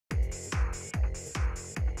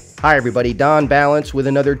Hi everybody, Don Balance with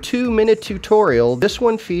another 2-minute tutorial, this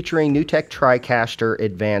one featuring NewTek TriCaster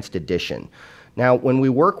Advanced Edition. Now, when we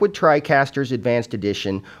work with TriCaster's Advanced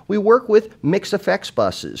Edition, we work with mix effects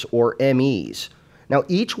buses, or MEs. Now,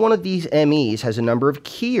 each one of these MEs has a number of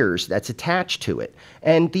keyers that's attached to it,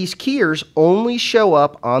 and these keyers only show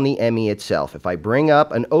up on the ME itself. If I bring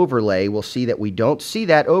up an overlay, we'll see that we don't see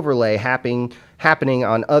that overlay happening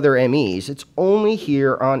on other MEs. It's only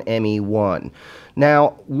here on ME1. Now,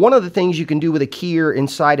 one of the things you can do with a keyer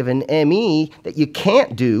inside of an ME that you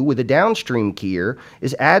can't do with a downstream keyer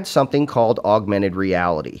is add something called augmented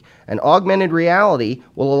reality. And augmented reality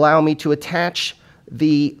will allow me to attach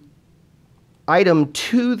the item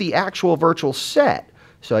to the actual virtual set.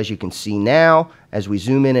 So as you can see now, as we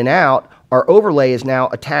zoom in and out, our overlay is now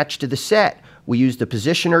attached to the set. We use the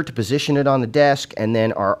positioner to position it on the desk, and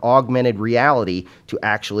then our augmented reality to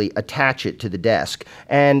actually attach it to the desk.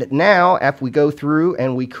 And now, if we go through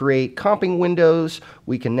and we create comping windows,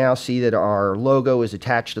 we can now see that our logo is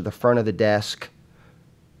attached to the front of the desk,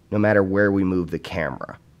 no matter where we move the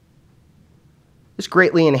camera. This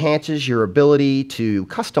greatly enhances your ability to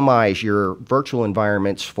customize your virtual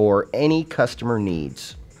environments for any customer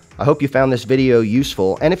needs. I hope you found this video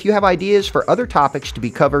useful, and if you have ideas for other topics to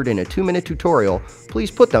be covered in a 2-minute tutorial,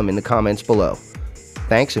 please put them in the comments below.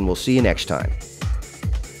 Thanks, and we'll see you next time.